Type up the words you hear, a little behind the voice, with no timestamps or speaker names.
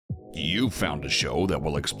You found a show that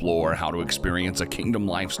will explore how to experience a kingdom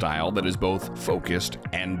lifestyle that is both focused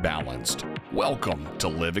and balanced. Welcome to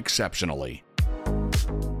Live Exceptionally.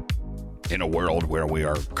 In a world where we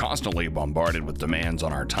are constantly bombarded with demands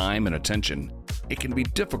on our time and attention, it can be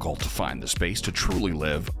difficult to find the space to truly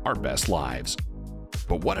live our best lives.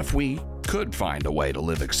 But what if we could find a way to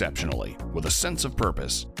live exceptionally with a sense of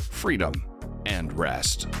purpose, freedom, and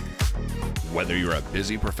rest? Whether you're a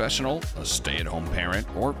busy professional, a stay-at-home parent,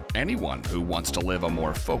 or anyone who wants to live a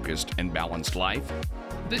more focused and balanced life,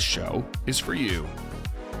 this show is for you.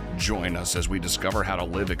 Join us as we discover how to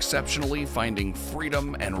live exceptionally, finding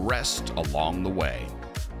freedom and rest along the way.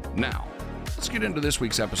 Now, let's get into this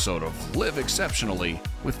week's episode of Live Exceptionally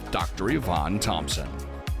with Dr. Yvonne Thompson.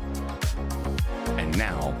 And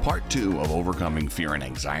now, part 2 of Overcoming Fear and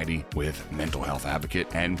Anxiety with mental health advocate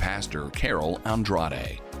and pastor Carol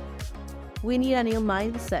Andrade. We need a new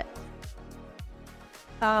mindset.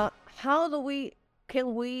 How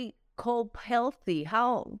can we cope healthy?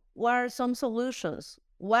 What are some solutions?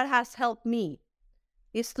 What has helped me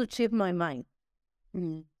is to shift my mind.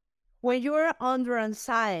 Mm-hmm. When you're under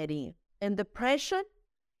anxiety and depression,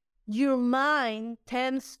 your mind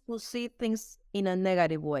tends to see things in a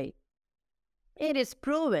negative way. It is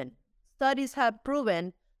proven. Studies have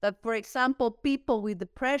proven that, for example, people with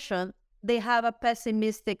depression, they have a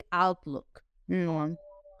pessimistic outlook. Mm.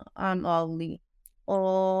 I'm ugly.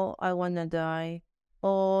 Oh, I want to die.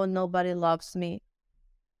 Oh, nobody loves me.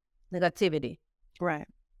 Negativity. Right.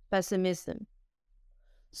 Pessimism.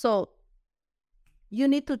 So you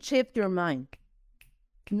need to shift your mind.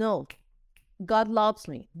 No, God loves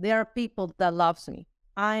me. There are people that loves me.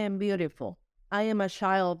 I am beautiful. I am a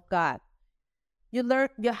child of God. You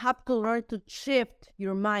have to learn to shift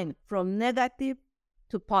your mind from negative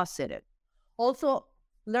to positive. Also,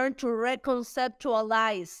 learn to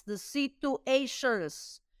reconceptualize the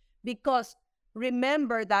situations, because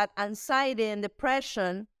remember that anxiety and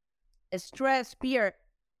depression, stress, fear,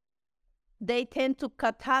 they tend to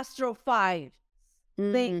catastrophize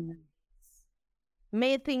things,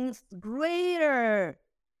 make things greater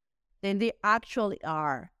than they actually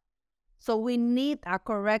are. So we need a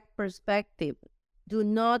correct perspective. Do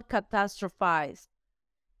not catastrophize.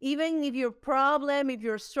 Even if your problem, if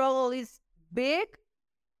your struggle is big,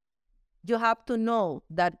 you have to know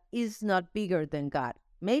that it's not bigger than God.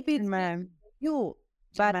 Maybe it's you,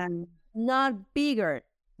 but not bigger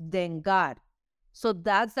than God. So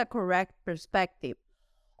that's the correct perspective.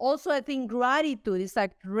 Also, I think gratitude is a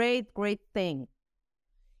great, great thing.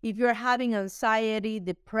 If you're having anxiety,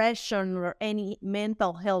 depression, or any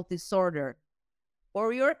mental health disorder,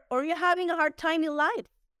 or you're having a hard time in life,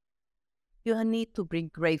 you need to be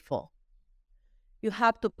grateful. You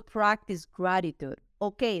have to practice gratitude.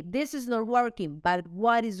 Okay, this is not working, but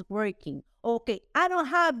what is working? Okay, I don't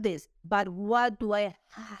have this, but what do I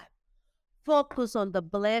have? Focus on the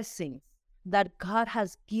blessings that God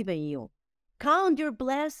has given you. Count your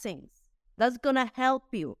blessings. That's going to help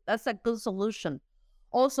you. That's a good solution.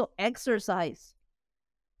 Also, exercise.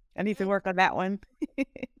 I need to work on that one.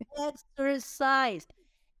 Exercise.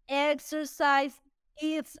 Exercise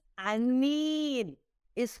is a need.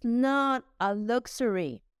 It's not a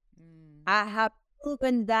luxury. I have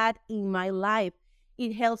proven that in my life.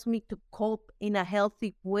 It helps me to cope in a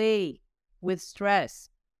healthy way with stress.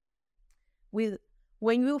 When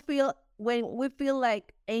we feel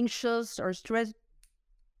like anxious or stressed,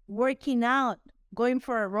 working out, going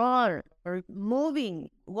for a run, or moving,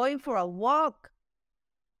 going for a walk,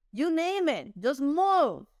 you name it, just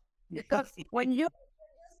move. Because when you're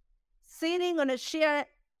sitting on a chair,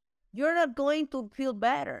 you're not going to feel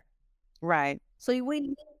better. Right. So we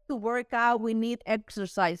need to work out, we need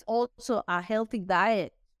exercise, also a healthy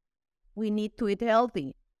diet. We need to eat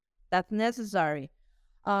healthy. That's necessary.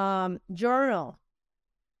 Journal.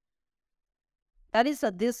 That is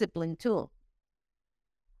a discipline too.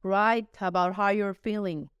 Write about how you're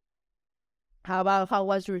feeling. How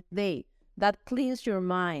was your day? That cleans your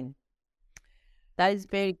mind. That is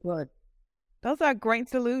very good. Those are great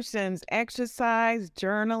solutions. Exercise,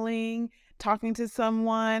 journaling, talking to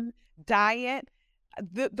someone, diet.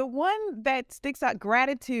 The one that sticks out,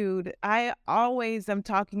 gratitude. I always am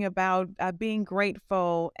talking about being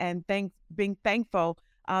grateful and being thankful.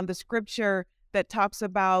 The scripture that talks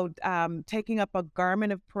about taking up a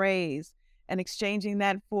garment of praise and exchanging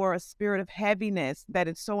that for a spirit of heaviness, that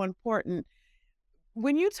is so important.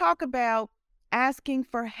 When you talk about asking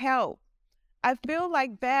for help, I feel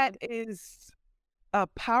like that is a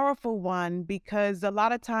powerful one, because a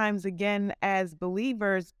lot of times, again, as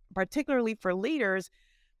believers, particularly for leaders,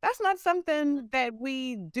 That's not something that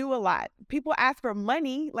we do a lot. People ask for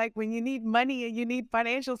money, like when you need money and you need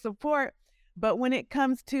financial support. But when it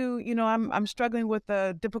comes to, I'm struggling with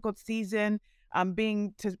a difficult season, I'm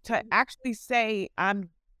being to actually say I'm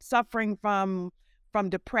suffering from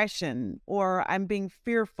depression or I'm being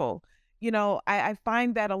fearful. I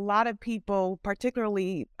find that a lot of people,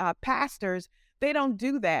 particularly pastors, they don't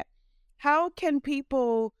do that. How can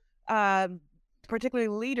people, particularly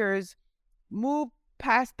leaders, move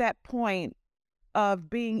past that point of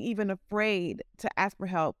being even afraid to ask for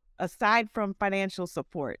help, aside from financial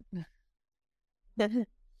support?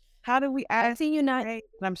 How do we I ask think you're not. when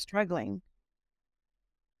I'm struggling?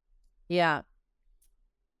 Yeah.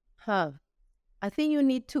 Huh. I think you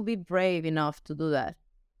need to be brave enough to do that.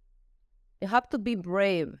 You have to be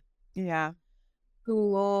brave Yeah,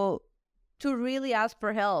 to really ask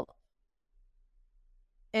for help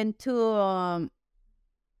and to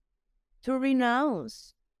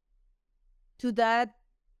renounce to that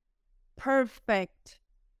perfect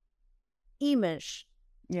image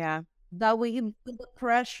yeah, that we put the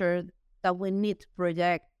pressure that we need to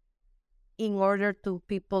project in order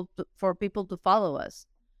for people to follow us.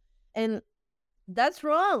 And that's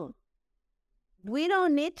wrong. We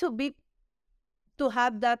don't need to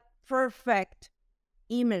have that perfect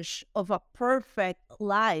image of a perfect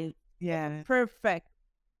life, yeah,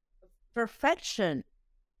 perfection.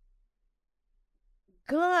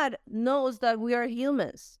 God knows that we are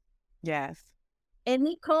humans. yes. And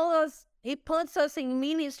he puts us in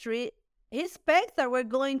ministry. He expects that we're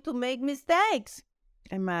going to make mistakes.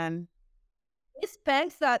 Amen. He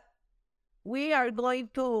expects that we're not going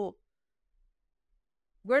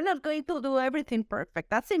to do everything perfect.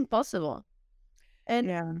 That's impossible. And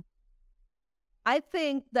Yeah, I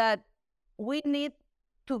think that we need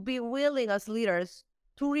to be willing as leaders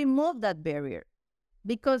to remove that barrier,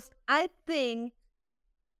 because I think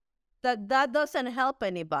that doesn't help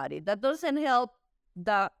anybody. That doesn't help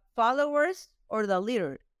the followers or the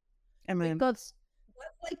leader, amen. because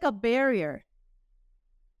that's like a barrier.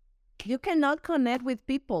 You cannot connect with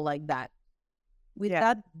people like that, with Yeah,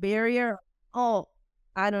 that barrier. Oh,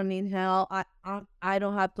 I don't need help. I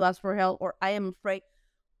don't have to ask for help, or I am afraid.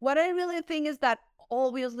 What I really think is that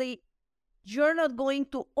obviously you're not going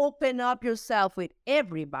to open up yourself with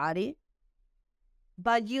everybody,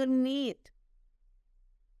 but you need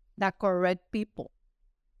the correct people.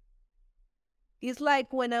 It's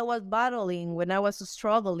like when I was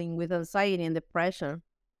struggling with anxiety and depression,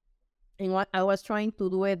 and what I was trying to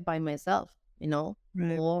do it by myself,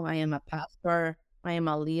 right. Oh, I am a pastor, I am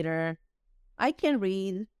a leader, I can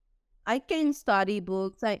read, I can study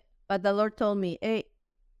books, but the Lord told me, hey,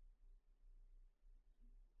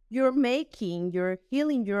 you're making your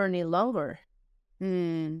healing journey longer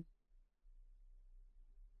Mm,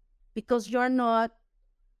 because you're not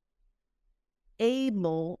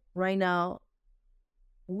able right now,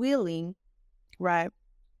 willing right,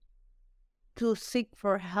 to seek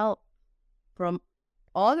for help from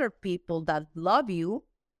other people that love you,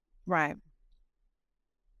 right.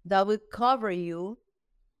 that will cover you,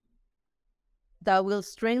 that will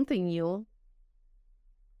strengthen you,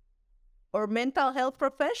 or mental health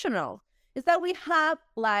professional. Is that we have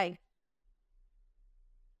like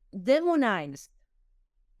demonized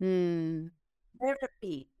Mm,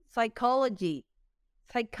 therapy, psychology,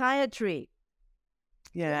 psychiatry.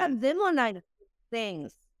 We yeah, have demonized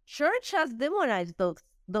things. Church has demonized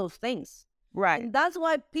those things. right. And that's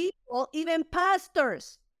why people, even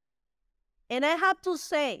pastors, and I have to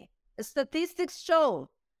say, statistics show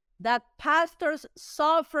that pastors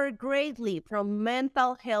suffer greatly from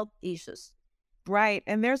mental health issues. Right.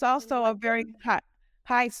 And there's also a very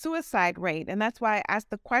high suicide rate. And that's why I asked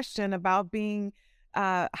the question about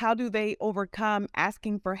how do they overcome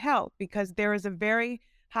asking for help? Because there is a very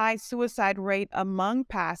high suicide rate among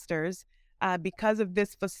pastors because of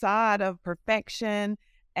this facade of perfection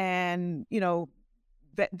and,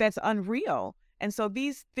 that's unreal. And so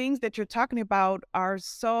these things that you're talking about are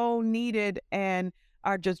so needed and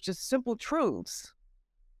are just simple truths.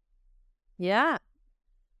 Yeah.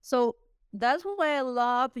 So that's why I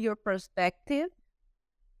love your perspective,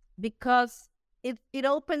 because it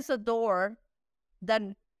opens a door that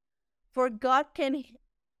for God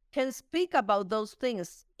can speak about those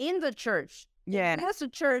things in the church. Yeah. As the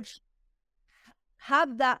church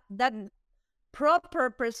have that proper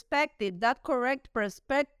perspective, that correct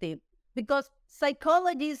perspective, because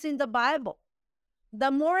psychology is in the Bible. The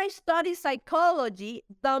more I study psychology,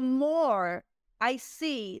 the more I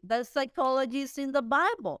see that psychology is in the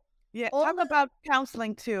Bible. Yeah, All talk about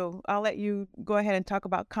counseling too. I'll let you go ahead and talk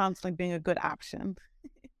about counseling being a good option.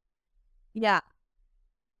 Yeah.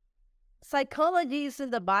 psychology is in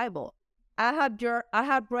the Bible. I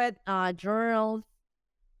have read journals.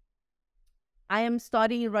 I am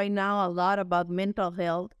studying right now a lot about mental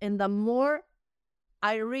health, and the more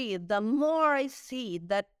I read, the more I see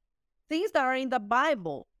that things that are in the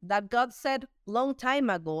Bible that God said long time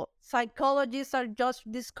ago, psychologists are just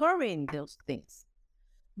discovering those things.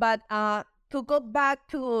 But to go back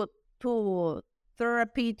to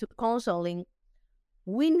therapy, to counseling,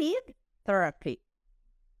 we need therapy.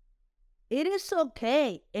 It is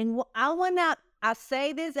okay, and I wanna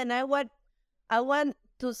say this, and I want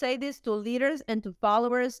to say this to leaders and to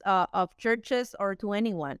followers of churches or to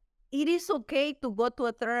anyone. It is okay to go to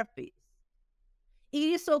a therapist. It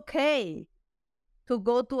is okay to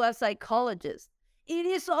go to a psychologist. It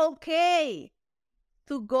is okay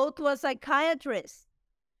to go to a psychiatrist.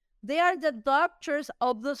 They are the doctors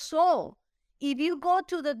of the soul. If you go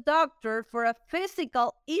to the doctor for a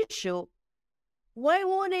physical issue, why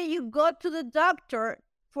wouldn't you go to the doctor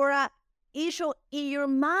for an issue in your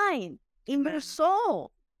mind, in your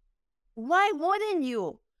soul? Why wouldn't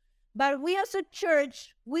you? But we as a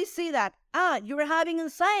church, we see that, you're having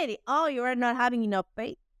anxiety. Oh, you are not having enough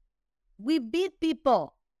faith. We beat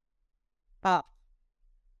people up.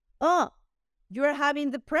 Oh, you're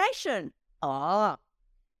having depression. Oh,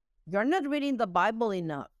 you're not reading the Bible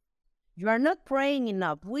enough. You are not praying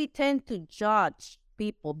enough. We tend to judge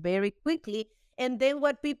people very quickly. And then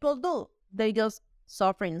what people do, they just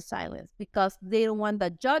suffer in silence because they don't want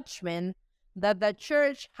the judgment that the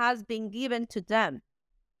church has been given to them.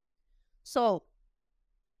 So,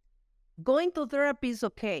 going to therapy is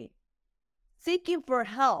okay. Seeking for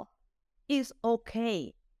help is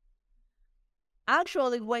okay.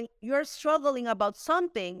 Actually, when you're struggling about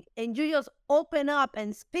something and you just open up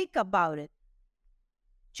and speak about it,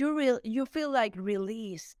 you feel like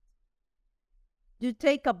release. You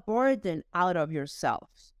take a burden out of yourself.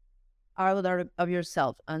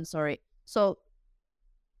 I'm sorry. So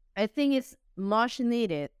I think it's much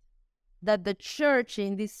needed that the church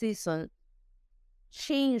in this season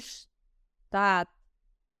change that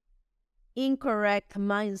incorrect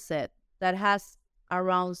mindset that has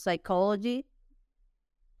around psychology,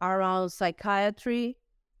 around psychiatry,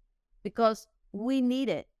 because we need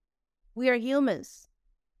it. We are humans.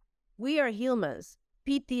 We are humans.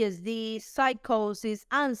 PTSD, psychosis,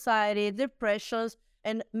 anxiety, depressions,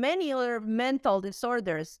 and many other mental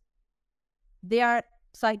disorders. There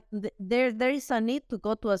is a need to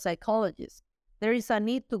go to a psychologist. There is a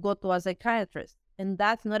need to go to a psychiatrist. And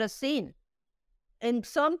that's not a sin. And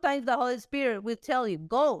sometimes the Holy Spirit will tell you,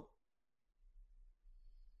 go.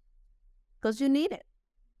 Because you need it.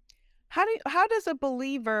 How does a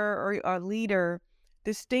believer or a leader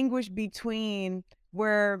distinguish between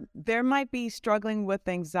where there might be struggling with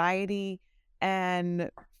anxiety and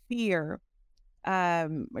fear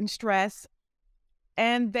and stress,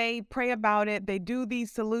 and they pray about it, they do these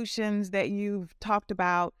solutions that you've talked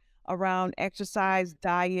about around exercise,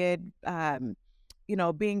 diet,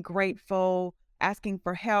 being grateful, asking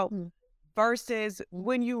for help, versus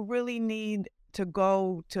when you really need to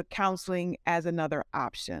go to counseling as another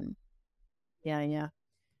option? Yeah.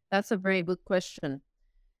 That's a very good question.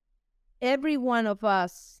 Every one of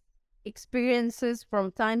us experiences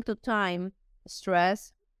from time to time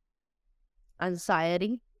stress,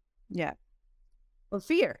 anxiety, or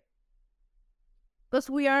fear. Because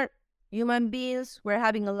we are human beings, we're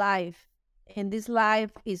having a life, and this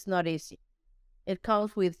life is not easy. It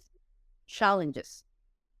comes with challenges.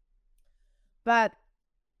 But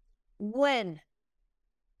when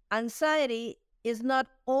anxiety is not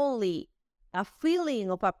only a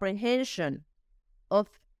feeling of apprehension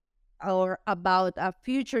or about a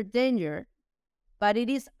future danger, but it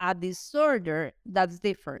is a disorder that's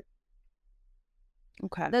different.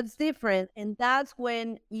 Okay. That's different. And that's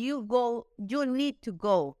when you need to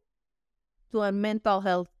go to a mental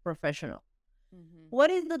health professional. Mm-hmm. What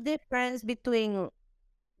is the difference between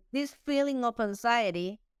this feeling of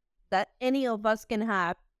anxiety that any of us can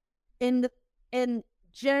have and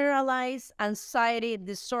generalized anxiety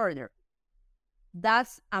disorder?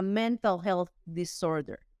 That's a mental health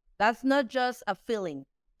disorder. That's not just a feeling.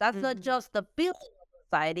 That's not just the feeling of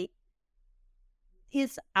anxiety.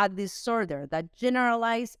 It's a disorder, that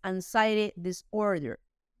generalized anxiety disorder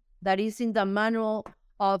that is in the manual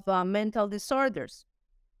of mental disorders.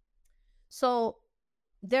 So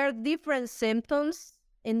there are different symptoms,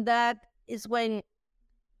 and that is when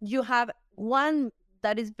you have one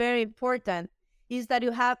that is very important, is that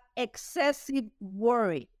you have excessive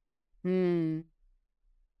worry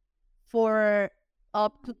for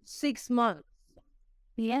up to 6 months.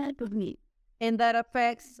 Yeah, and that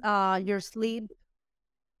affects your sleep.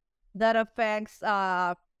 That affects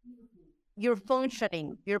your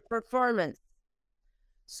functioning, your performance.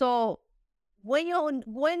 So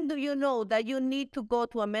when do you know that you need to go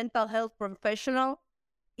to a mental health professional?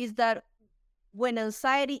 Is that when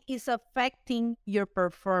anxiety is affecting your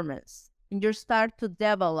performance and you start to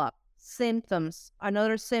develop symptoms,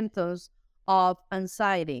 another symptoms of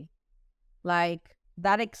anxiety, like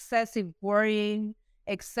that excessive worrying,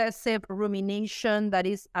 excessive rumination that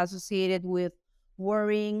is associated with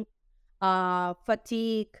worrying,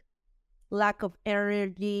 fatigue, lack of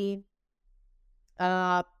energy,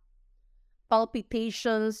 uh,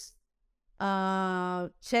 palpitations,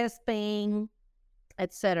 chest pain,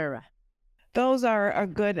 etc. Those are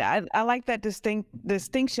good. I like that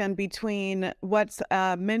distinction between what's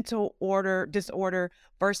mental order disorder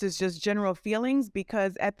versus just general feelings,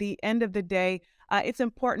 because at the end of the day, it's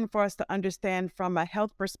important for us to understand from a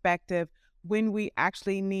health perspective when we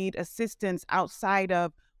actually need assistance outside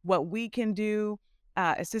of what we can do,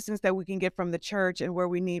 assistance that we can get from the church, and where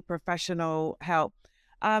we need professional help.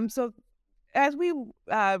 So as we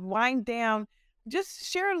wind down, just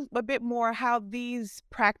share a bit more how these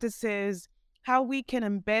practices, how we can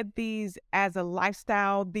embed these as a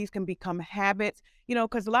lifestyle. These can become habits,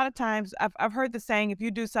 because a lot of times I've heard the saying, if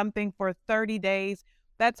you do something for 30 days,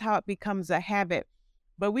 that's how it becomes a habit.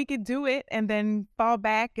 But we could do it and then fall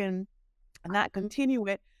back and not continue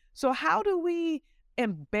it. So how do we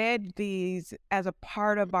embed these as a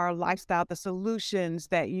part of our lifestyle, the solutions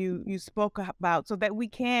that you spoke about, so that we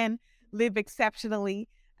can live exceptionally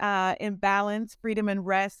in balance, freedom, and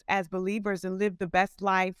rest as believers, and live the best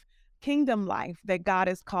life, kingdom life that God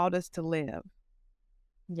has called us to live?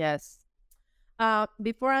 Yes.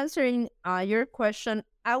 Before answering your question,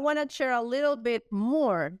 I want to share a little bit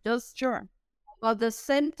more just Sure. of the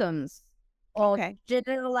symptoms of Okay.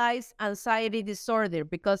 generalized anxiety disorder,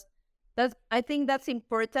 because I think that's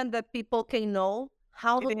important that people can know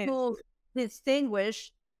how It is. to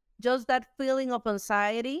distinguish just that feeling of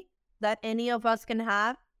anxiety that any of us can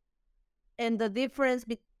have, and the difference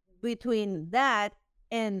between that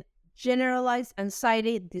and generalized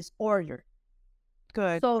anxiety disorder.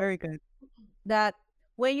 Good. So Very good. that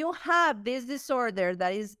when you have this disorder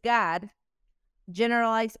that is GAD,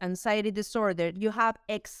 generalized anxiety disorder, you have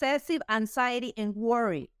excessive anxiety and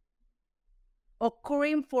worry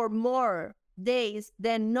occurring for more days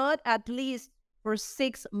than not at least for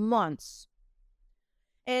 6 months.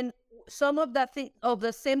 And some of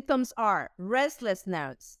the symptoms are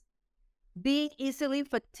restlessness, being easily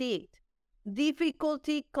fatigued,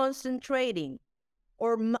 difficulty concentrating,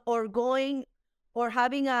 or going or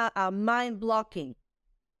having a mind blocking.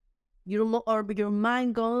 Your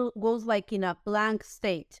mind goes like in a blank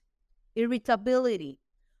state. Irritability,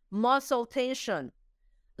 muscle tension,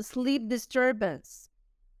 sleep disturbance,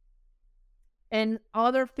 and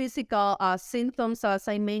other physical symptoms, as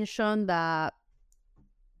I mentioned,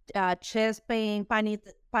 chest pain,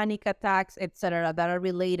 panic attacks, etc., that are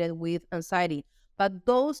related with anxiety. But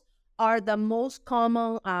those are the most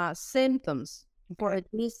common symptoms for at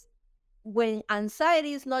least when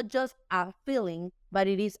anxiety is not just a feeling, but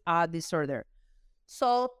it is a disorder.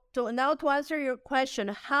 So to answer your question,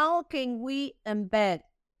 how can we embed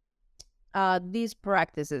these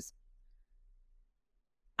practices?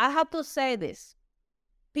 I have to say this.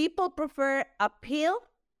 People prefer a pill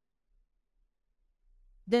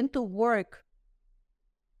than to work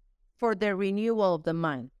for the renewal of the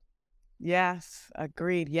mind. Yes.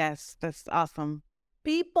 Agreed. Yes. That's awesome.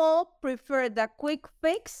 People prefer the quick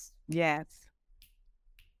fix Yes.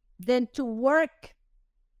 than to work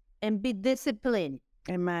and be disciplined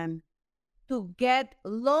Amen. to get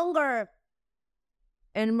longer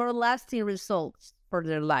and more lasting results for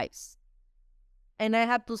their lives. And I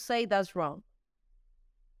have to say that's wrong.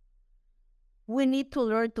 We need to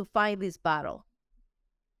learn to fight this battle.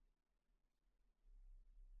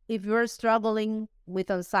 If you're struggling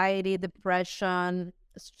with anxiety, depression,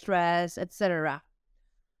 stress, etc.,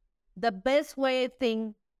 the best way, I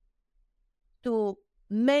think, to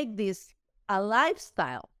make this a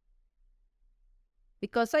lifestyle,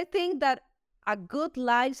 because I think that a good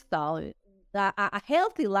lifestyle, a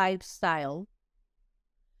healthy lifestyle,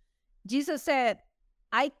 Jesus said,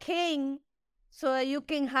 I came so that you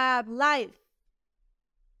can have life,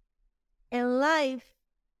 and life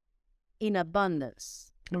in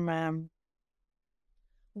abundance. Amen.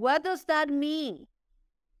 What does that mean?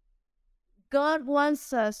 God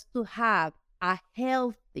wants us to have a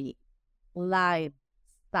healthy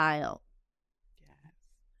lifestyle. Yes.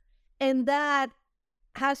 And that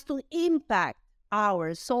has to impact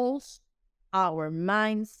our souls, our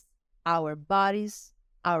minds, our bodies,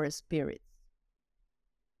 our spirits.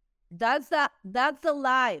 That's the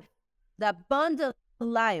life, the abundant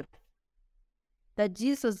life that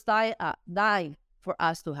Jesus died for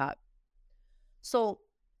us to have. So,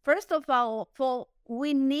 first of all,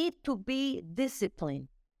 we need to be disciplined.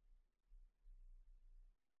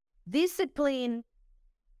 Discipline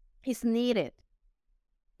is needed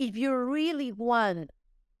if you really want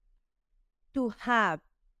to have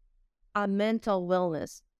a mental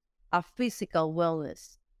wellness, a physical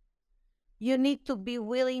wellness. You need to be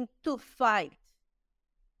willing to fight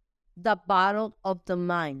the battle of the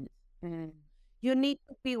mind. You need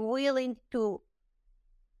to be willing to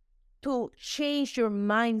change your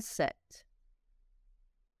mindset.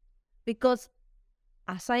 Because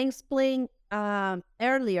as I explained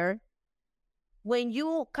earlier, when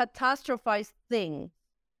you catastrophize things,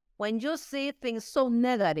 when you see things so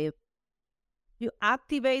negative, you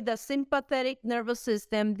activate the sympathetic nervous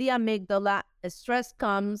system, the amygdala, stress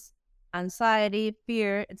comes, anxiety,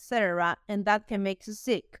 fear, etc., and that can make you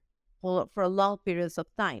sick for long periods of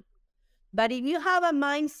time. But if you have a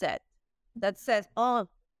mindset that says, oh,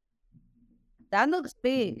 that looks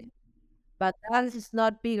big, but that is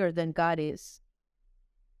not bigger than God is.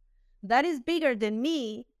 That is bigger than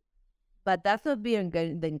me, but that's not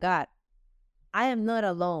bigger than God. I am not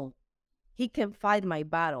alone. He can fight my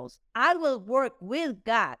battles. I will work with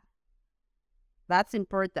God. That's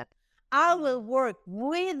important. I will work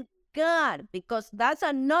with God, because that's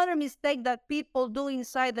another mistake that people do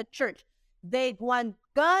inside the church. They want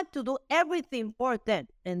God to do everything for them,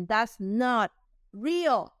 and that's not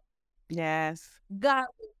real. Yes. God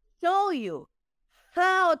will show you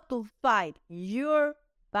how to fight your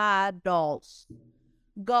battles.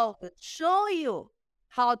 God will show you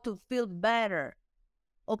how to feel better.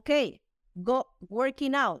 Okay, go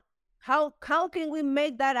working out. How can we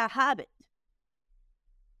make that a habit?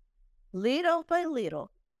 Little by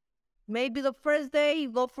little. Maybe the first day you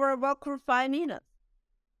go for a walk for 5 minutes.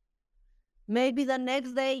 Maybe the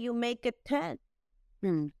next day you make it 10.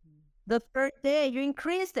 The third day you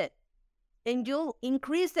increase it. And you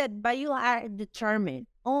increase it, but you are determined.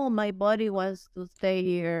 Oh, my body wants to stay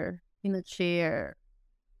here in a chair.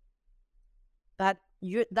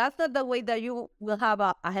 That's not the way that you will have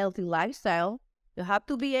a healthy lifestyle. You have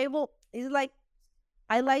to be able, it's like,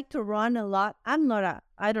 I like to run a lot. I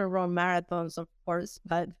don't run marathons, of course,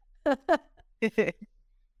 but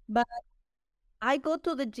but I go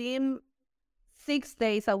to the gym 6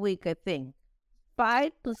 days a week, I think.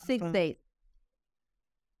 5 to 6 days.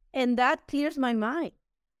 And that clears my mind.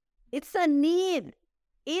 It's a need.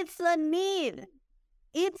 It's a need.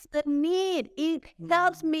 It's the need. It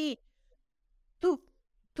helps me to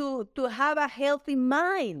have a healthy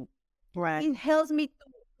mind. Right. It helps me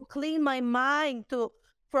to clean my mind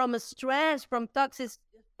from stress, from toxic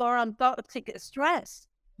stress.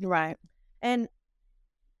 Right. And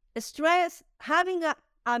stress, having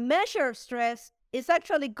a measure of stress is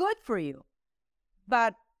actually good for you.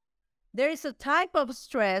 But there is a type of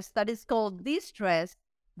stress that is called distress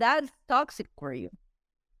that's toxic for you.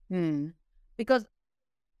 Because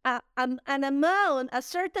a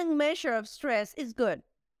certain measure of stress is good,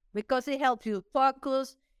 because it helps you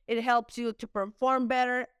focus, it helps you to perform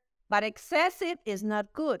better, but excessive is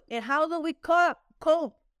not good. And how do we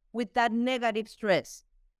cope with that negative stress?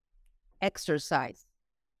 Exercise.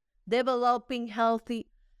 Developing a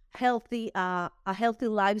healthy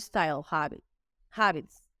lifestyle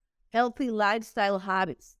habits. Healthy lifestyle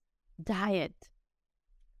habits, diet,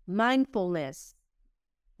 mindfulness.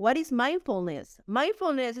 What is mindfulness?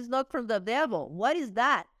 Mindfulness is not from the devil. What is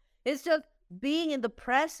that? It's just being in the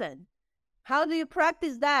present. How do you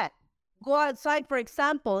practice that? Go outside, for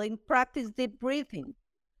example, and practice deep breathing.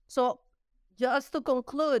 So, just to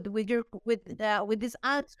conclude with this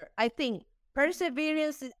answer, I think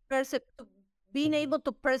perseverance is being able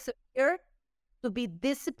to persevere, to be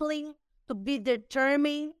disciplined, to be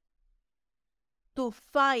determined, to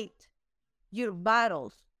fight your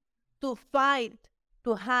battles, to fight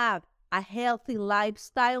to have a healthy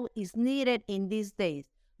lifestyle is needed in these days.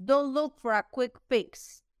 Don't look for a quick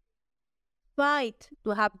fix. Fight to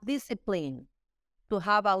have discipline, to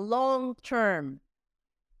have a long-term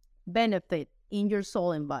benefit in your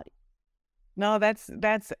soul and body. No, that's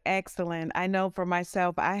excellent. I know for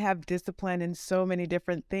myself, I have discipline in so many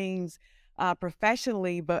different things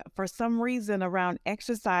professionally, but for some reason around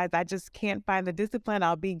exercise, I just can't find the discipline.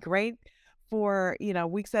 I'll be great for,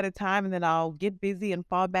 weeks at a time, and then I'll get busy and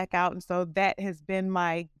fall back out. And so that has been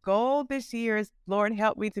my goal this year is, Lord,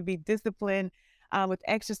 help me to be disciplined with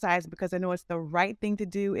exercise, because I know it's the right thing to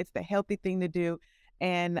do. It's the healthy thing to do,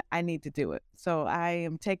 and I need to do it. So I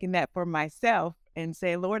am taking that for myself and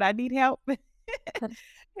say, Lord, I need help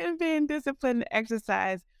in being disciplined in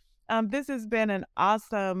exercise. This has been an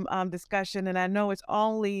awesome discussion, and I know it's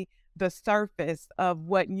only the surface of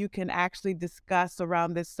what you can actually discuss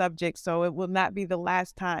around this subject. So it will not be the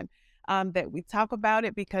last time that we talk about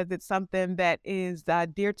it, because it's something that is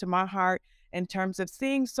dear to my heart in terms of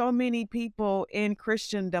seeing so many people in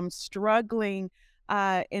Christendom struggling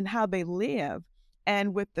in how they live,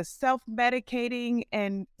 and with the self-medicating.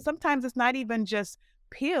 And sometimes it's not even just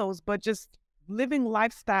pills, but just living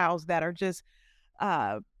lifestyles that are just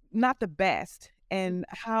not the best, and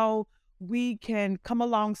how we can come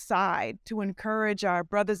alongside to encourage our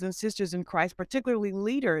brothers and sisters in Christ, particularly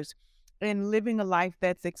leaders, in living a life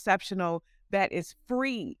that's exceptional, that is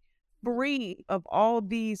free of all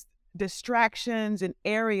these distractions and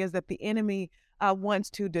areas that the enemy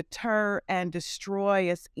wants to deter and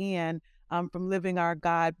destroy us in, from living our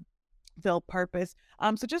God-filled purpose.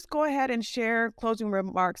 So just go ahead and share closing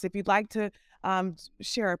remarks. If you'd like to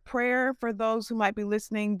share a prayer for those who might be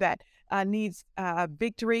listening that needs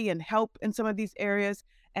victory and help in some of these areas,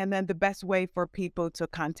 and then the best way for people to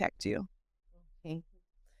contact you. Okay.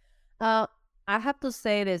 I have to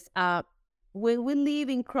say this. When we live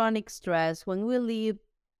in chronic stress, when we live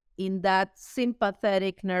in that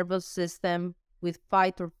sympathetic nervous system with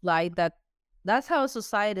fight or flight, that's how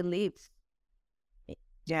society lives.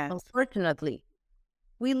 Yes. Unfortunately,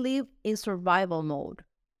 we live in survival mode.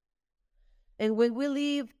 And when we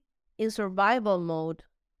live in survival mode,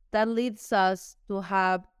 that leads us to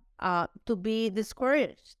have to be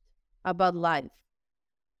discouraged about life.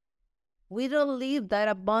 We don't live that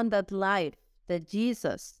abundant life that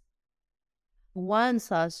Jesus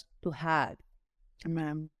wants us to have.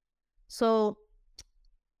 Amen. So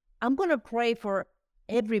I'm going to pray for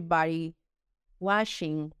everybody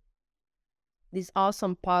watching this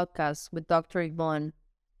awesome podcast with Dr. Yvonne,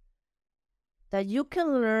 that you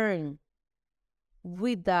can learn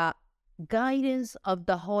with the guidance of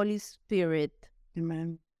the Holy Spirit.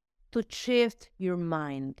 Amen. To shift your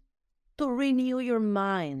mind, to renew your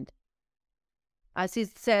mind, as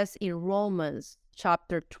it says in Romans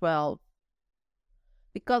chapter 12.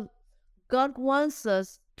 Because God wants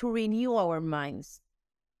us to renew our minds,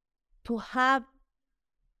 to have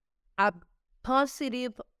a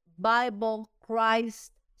positive Bible,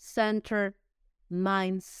 Christ-centered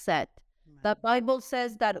mindset. The Bible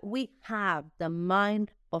says that we have the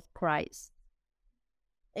mind of Christ.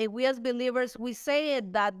 And we as believers, we say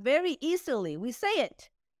it that very easily. We say it,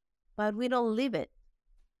 but we don't live it.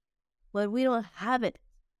 But we don't have it.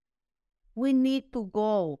 We need to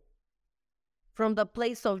go from the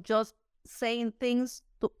place of just saying things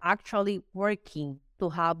to actually working to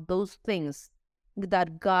have those things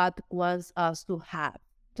that God wants us to have,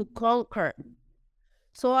 to conquer.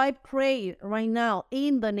 So I pray right now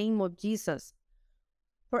in the name of Jesus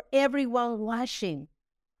for everyone watching,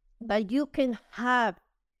 that you can have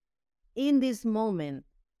in this moment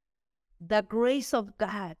the grace of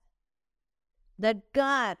God, that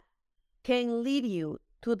God can lead you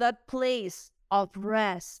to that place of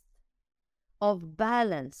rest, of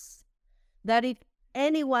balance, that if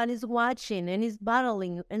anyone is watching and is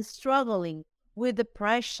battling and struggling with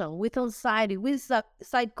depression, with anxiety, with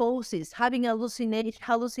psychosis, having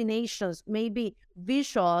hallucinations, maybe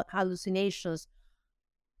visual hallucinations,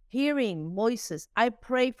 hearing voices, I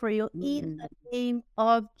pray for you in the name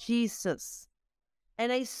of Jesus.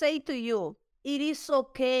 And I say to you, it is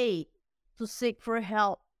okay to seek for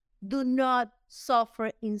help. Do not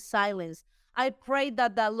suffer in silence. I pray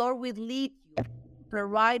that the Lord will lead you to the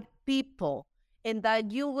right people, and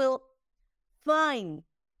that you will find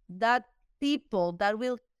that people that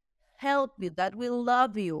will help you, that will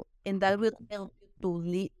love you, and that will help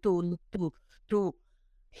you to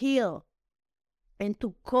heal and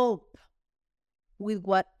to cope with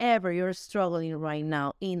whatever you're struggling right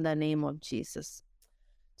now in the name of Jesus.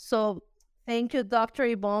 So thank you, Dr.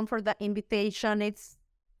 Yvonne, for the invitation.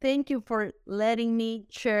 Thank you for letting me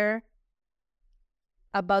share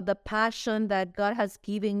about the passion that God has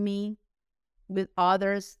given me with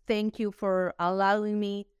others. Thank you for allowing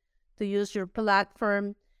me to use your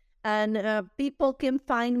platform. And people can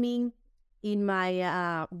find me in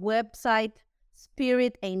my website,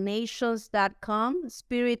 spiritandnations.com,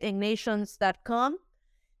 spiritandnations.com.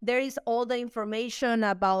 There is all the information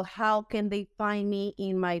about how can they find me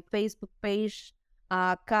in my Facebook page,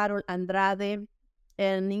 Carol Andrade,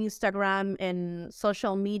 and Instagram and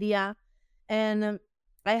social media. And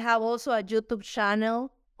I have also a YouTube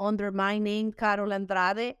channel under my name, Carol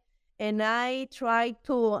Andrade, and I try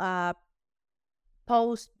to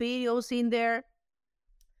post videos in there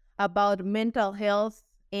about mental health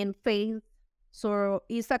and faith. So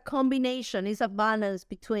it's a combination, it's a balance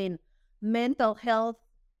between mental health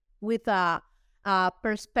with a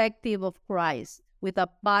perspective of Christ, with a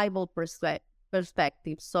Bible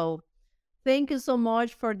perspective. So thank you so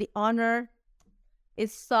much for the honor.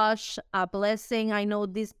 It's such a blessing. I know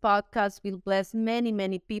this podcast will bless many,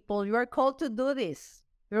 many people. You are called to do this.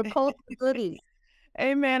 You're called to do this.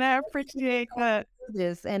 Amen. I appreciate that.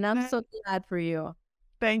 This, and I'm so glad for you.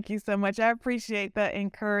 Thank you so much. I appreciate the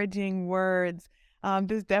encouraging words.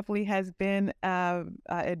 This definitely has been an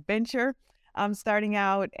adventure starting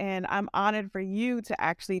out, and I'm honored for you to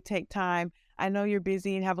actually take time. I know you're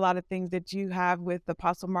busy and have a lot of things that you have with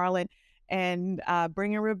Apostle Marlon and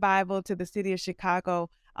bringing revival to the city of Chicago.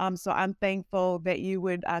 So I'm thankful that you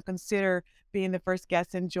would consider being the first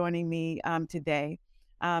guest and joining me today.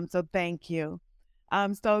 So thank you.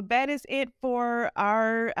 So that is it for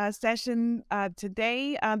our session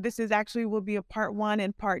today. This is actually will be a part 1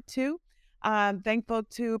 and part 2. Thankful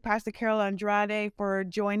to Pastor Carol Andrade for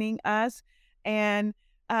joining us. And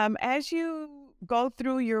as you go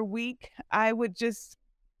through your week, I would just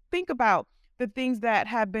think about the things that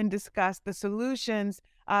have been discussed, the solutions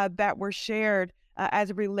that were shared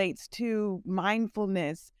as it relates to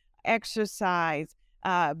mindfulness, exercise,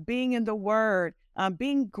 being in the Word,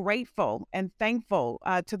 being grateful and thankful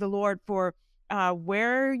to the Lord for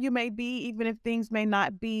where you may be, even if things may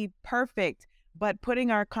not be perfect, but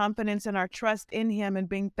putting our confidence and our trust in Him and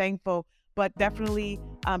being thankful, but definitely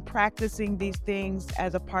practicing these things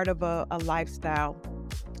as a part of a lifestyle.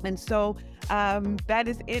 And so that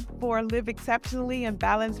is it for Live Exceptionally and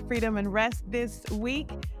Balance, Freedom, and Rest this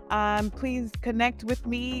week. Please connect with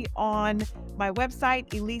me on my website,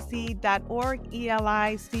 elici.org,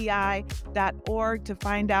 elici.org, to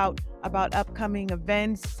find out about upcoming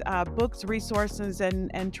events, books, resources,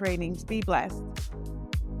 and trainings. Be blessed.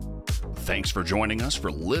 Thanks for joining us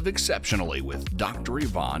for Live Exceptionally with Dr.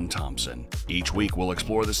 Yvonne Thompson. Each week we'll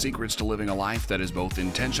explore the secrets to living a life that is both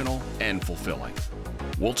intentional and fulfilling.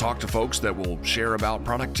 We'll talk to folks that will share about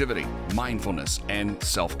productivity, mindfulness, and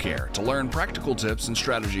self-care to learn practical tips and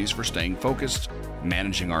strategies for staying focused,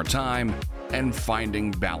 managing our time, and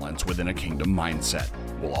finding balance within a kingdom mindset.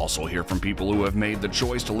 We'll also hear from people who have made the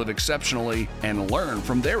choice to live exceptionally and learn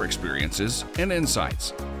from their experiences and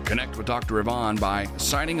insights. Connect with Dr. Yvonne by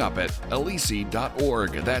signing up at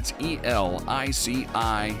elici.org. That's ELICI.org.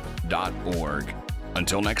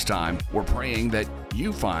 Until next time, we're praying that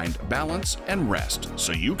you find balance and rest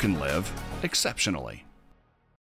so you can live exceptionally.